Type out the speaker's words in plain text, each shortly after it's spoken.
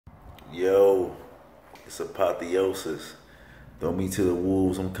Yo, it's apotheosis. Throw me to the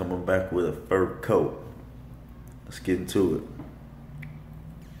wolves. I'm coming back with a fur coat. Let's get into it.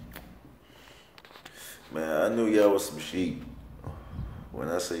 Man, I knew y'all was some sheep. When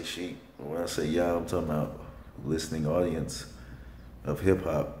I say sheep, when I say y'all, I'm talking about listening audience of hip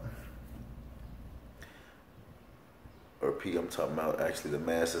hop. Or P, I'm talking about actually the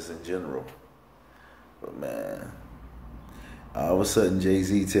masses in general. But man, all of a sudden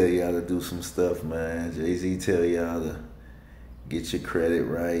Jay-Z tell y'all to do some stuff, man. Jay-Z tell y'all to get your credit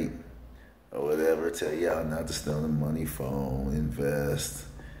right or whatever. Tell y'all not to stay on the money phone, invest.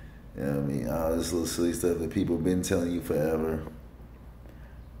 You know what I mean? All this little silly stuff that people been telling you forever.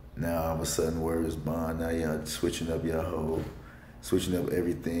 Now all of a sudden word is bond. Now y'all switching up switching up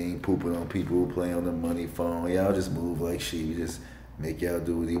everything, pooping on people who play on the money phone. Y'all just move like sheep. Just make y'all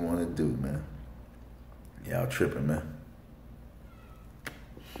do what you want to do, man. Y'all tripping, man.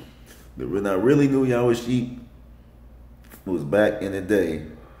 When I really knew y'all was sheep, it was back in the day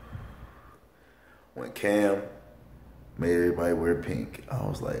when Cam made everybody wear pink. I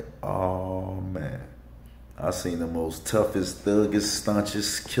was like, oh man. I seen the most toughest, thuggest,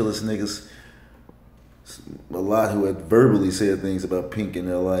 staunchest, killest niggas. A lot who had verbally said things about pink in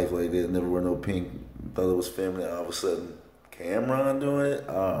their life, like they never wear no pink, thought it was feminine. All of a sudden, Cameron doing it?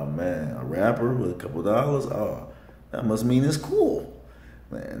 Oh man, a rapper with a couple dollars? Oh, that must mean it's cool.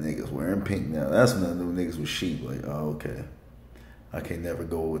 Man, niggas wearing pink now. That's when I knew niggas was sheep. Like, oh, okay. I can never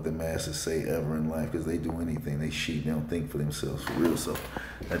go with the masses say ever in life because they do anything. They sheep. They don't think for themselves for real. So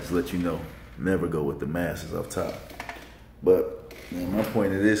I just let you know, never go with the masses up top. But man, my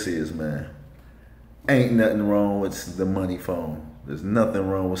point of this is, man, ain't nothing wrong with the money phone. There's nothing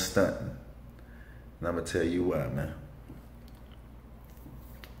wrong with stunting. And I'm going to tell you why, man.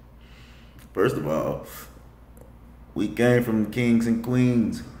 First of all, we came from kings and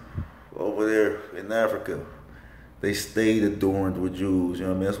queens over there in Africa. They stayed adorned with jewels. You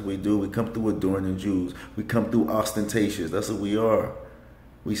know what I mean? That's what we do. We come through adorning jewels. We come through ostentatious. That's what we are.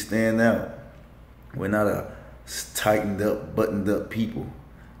 We stand out. We're not a tightened up, buttoned up people. You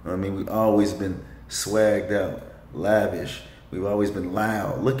know what I mean? We've always been swagged out, lavish. We've always been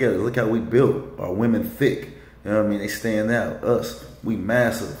loud. Look at it. Look how we built. Our women thick. You know what I mean? They stand out. Us, we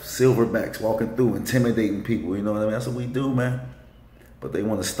massive. Silverbacks walking through, intimidating people. You know what I mean? That's what we do, man. But they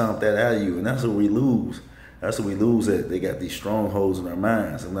want to stomp that out of you. And that's what we lose. That's what we lose at. They got these strongholds in our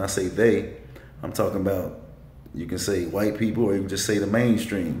minds. And when I say they, I'm talking about, you can say white people or you can just say the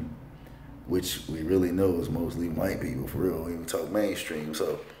mainstream, which we really know is mostly white people, for real. We even talk mainstream.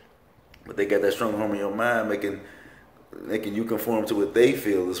 So, but they got that stronghold in your mind, making you conform to what they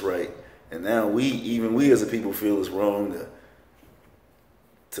feel is right. And now we as a people feel it's wrong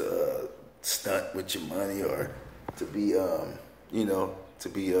to stunt with your money or to be, to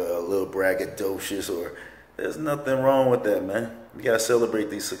be a little braggadocious or. There's nothing wrong with that, man. You gotta celebrate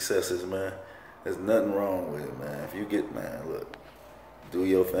these successes, man. There's nothing wrong with it, man. If you get, man, look, do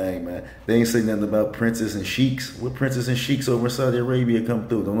your thing, man. They ain't say nothing about princes and sheiks. What princes and sheiks over in Saudi Arabia come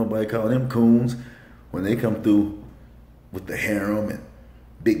through? Don't nobody call them coons when they come through with the harem and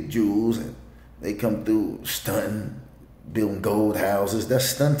big jewels and they come through stunting, building gold houses. That's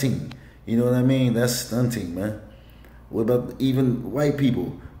stunting. You know what I mean? That's stunting, man. What about even white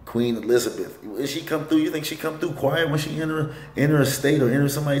people? Queen Elizabeth, when she come through, you think she come through quiet when she enter a state or enter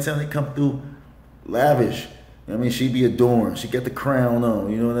somebody's town? They come through lavish. I mean, she be adorned. She got the crown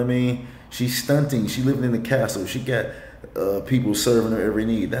on. You know what I mean? She's stunting. She living in the castle. She got people serving her every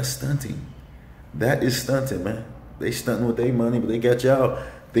need. That's stunting. That is stunting, man. They stunting with their money, but they got y'all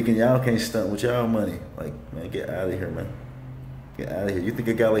thinking y'all can't stunt with y'all money. Like, man, get out of here, man. Get out of here. You think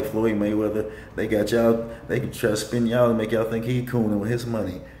a guy like Floyd Mayweather, they got y'all, they can try to spin y'all and make y'all think he cooning with his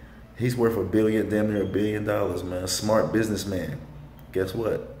money. He's worth damn near $1 billion, man. Smart businessman. Guess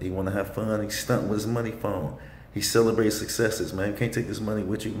what? He want to have fun. He stunt with his money phone. He celebrates successes, man. You can't take this money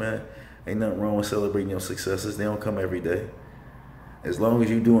with you, man. Ain't nothing wrong with celebrating your successes. They don't come every day. As long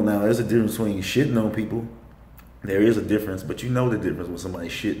as you doing now, there's a difference between shitting on people. There is a difference, but you know the difference when somebody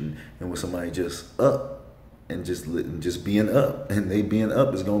shitting and when somebody just up and just being up. And they being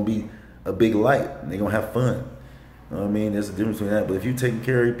up is gonna be a big light. And they gonna have fun. You know what I mean? There's a difference between that. But if you taking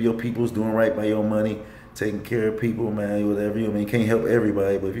care of your people's doing right by your money, taking care of people, man, whatever, you know, I mean, you can't help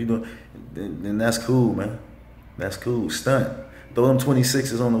everybody, but if you doing, then that's cool, man. That's cool. Stunt. Throw them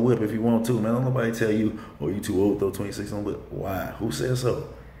 26s on the whip if you want to, man. Don't nobody tell you, oh, you too old to throw 26 on the whip. Why? Who says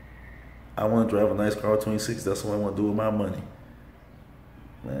so? I want to drive a nice car 26. That's what I want to do with my money.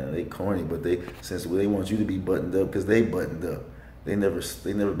 Man, they corny, but since they want you to be buttoned up because they buttoned up. They never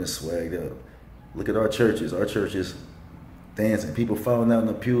been swagged up. Look at our churches. Our churches dancing, people falling out in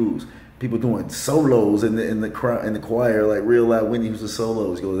the pews, people doing solos in the crowd, in the choir, like real loud Whitney Houston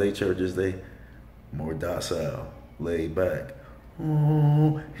solos. Go to their churches, they more docile, laid back.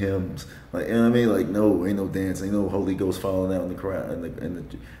 Oh, hymns, like, you know what I mean? Like, no, ain't no dancing, ain't no Holy Ghost falling out in the crowd,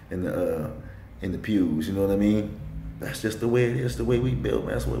 in the pews. You know what I mean? That's just the way it is, the way we build,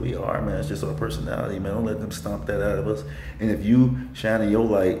 man. That's what we are, man. It's just our personality, man. Don't let them stomp that out of us. And if you shining your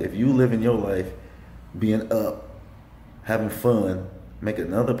light, if you living your life, being up, having fun, make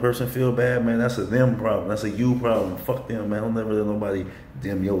another person feel bad, man, that's a them problem. That's a you problem. Fuck them, man. Don't never let nobody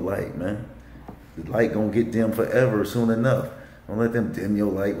dim your light, man. The light gonna get dim forever soon enough. Don't let them dim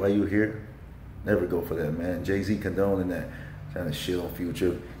your light while you're here. Never go for that, man. Jay-Z condoning that. Trying to shit on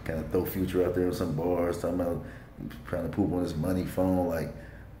Future. Kind of throw Future out there in some bars. Talking about trying to poop on his money phone. Like,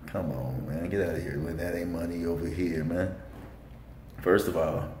 come on, man. Get out of here. When that ain't money over here, man. First of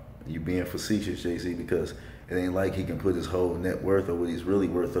all, you being facetious, Jay-Z, because it ain't like he can put his whole net worth or what he's really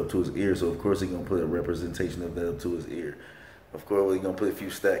worth up to his ear. So, of course, he's going to put a representation of that up to his ear. Of course, he's going to put a few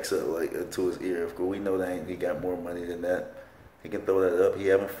stacks up like to his ear. Of course, we know that he got more money than that. He can throw that up. He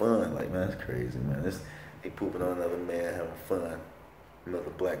having fun. Like, man, that's crazy, man. He pooping on another man having fun.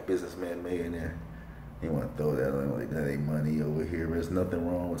 Another black businessman millionaire. He want to throw that on like that ain't money over here. There's nothing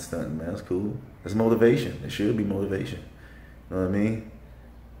wrong with stunting, man. That's cool. It's motivation. It should be motivation. You know what I mean?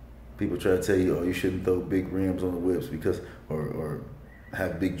 People try to tell you, oh, you shouldn't throw big rims on the whips because, or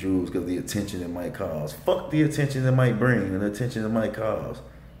have big jewels because of the attention it might cause. Fuck the attention it might bring and the attention it might cause.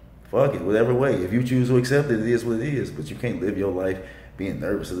 Fuck it, whatever way. If you choose to accept it, it is what it is. But you can't live your life being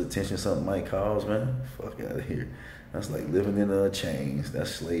nervous of the attention something might cause, man. Fuck out of here. That's like living in chains.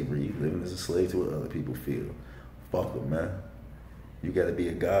 That's slavery. You living as a slave to what other people feel. Fuck them, man. You got to be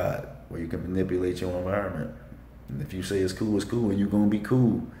a god where you can manipulate your environment. And if you say it's cool, and you're gonna be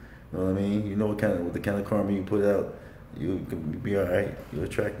cool. You know what I mean? You know what the kind of karma you put out, you can be all right. You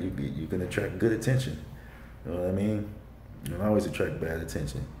can attract good attention. You know what I mean? You don't always attract bad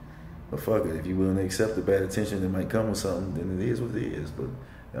attention. But fuck it, if you're willing to accept the bad attention that might come with something, then it is what it is. But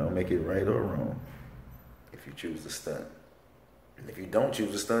that don't make it right or wrong if you choose to stunt. And if you don't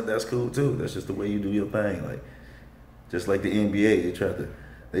choose to stunt, that's cool too. That's just the way you do your thing. Like, just like the NBA,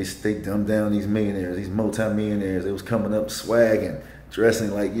 they dumbed down these millionaires, these multi-millionaires. They was coming up swagging,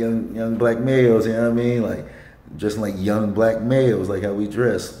 dressing like young black males, you know what I mean? Like, dressing like young black males, like how we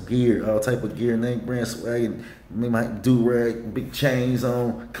dress, gear, all type of gear, name brand swagging. They might do-rag, big chains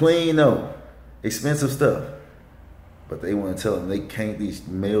on, clean though, expensive stuff. But they want to tell them young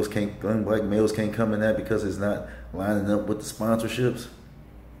black males can't come in that because it's not lining up with the sponsorships.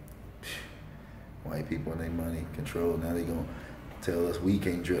 White people and their money control. Now they gonna tell us we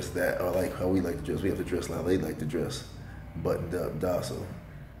can't dress that, or like how we like to dress. We have to dress like they like to dress, buttoned up, docile.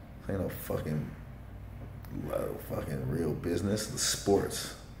 Ain't no fucking real business. It's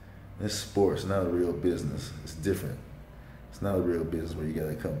sports. It's sports, not a real business. It's different. It's not a real business where you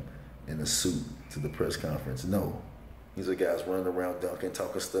gotta come in a suit to the press conference. No. These are guys running around dunking,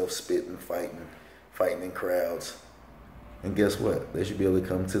 talking stuff, spitting, fighting in crowds. And guess what? They should be able to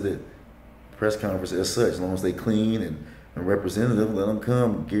come to the press conference as such, as long as they clean and representative. Let them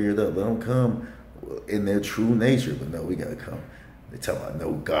come geared up. Let them come in their true nature. But no, we gotta come. They tell about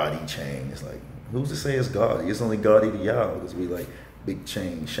no gaudy chain. It's like, who's to say it's gaudy? It's only gaudy to y'all because we like big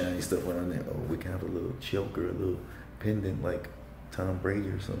chain, shiny stuff around there. Oh, we can have a little choker, a little pendant like Tom Brady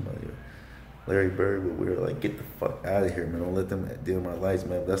or somebody. Or Larry Bird would wear. Like, get the fuck out of here, man. Don't let them dim our lights,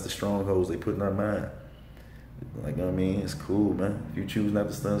 man. But that's the strongholds they put in our mind. Like, you know what I mean? It's cool, man. If you choose not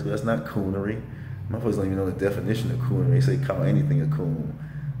to stunt, that's not coonery. Motherfuckers don't even know the definition of coonery. They say call anything a coon.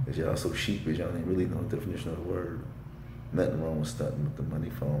 Because y'all so sheepish, y'all didn't really know the definition of the word. Nothing wrong with stunting with the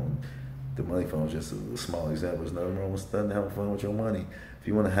money phone. The money phone is just a small example. There's nothing wrong with stunting, having fun with your money. If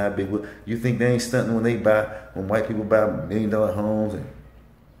you want to have big, you think they ain't stunting when white people buy $1 million homes and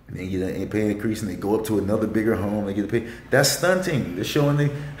they get a pay increase and they go up to another bigger home, they get a pay. That's stunting. They're showing they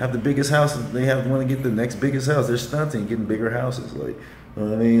have the biggest house. They want to get the next biggest house. They're stunting, getting bigger houses. Like, you know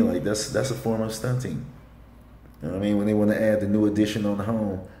what I mean? Like, that's a form of stunting. You know what I mean? When they want to add the new addition on the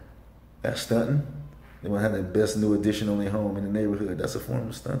home, that's stunting. They want to have the best new addition on their home in the neighborhood. That's a form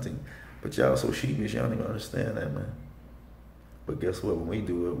of stunting. But y'all so sheepish, y'all don't even understand that, man. But guess what? When we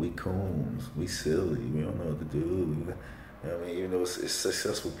do it, we coons. We silly. We don't know what to do. You know what I mean? Even though it's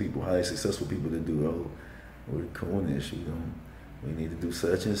successful people, highly successful people that do, we're coonish. We need to do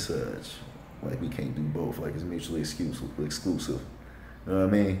such and such. Like, we can't do both. Like, it's mutually exclusive. You know what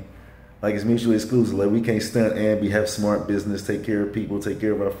I mean? Like, it's mutually exclusive. Like, we can't stunt and have smart business, take care of people, take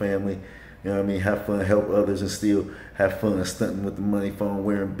care of our family, You know what I mean? Have fun, help others, and still have fun stunting with the money phone,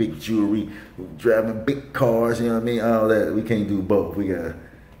 wearing big jewelry, driving big cars, you know what I mean? All that. We can't do both. We gotta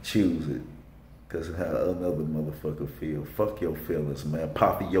choose it. Because of how another motherfucker feel. Fuck your feelings, man.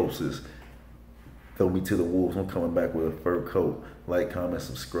 Apotheosis. Throw me to the wolves. I'm coming back with a fur coat. Like, comment,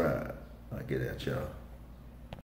 subscribe. I get at y'all.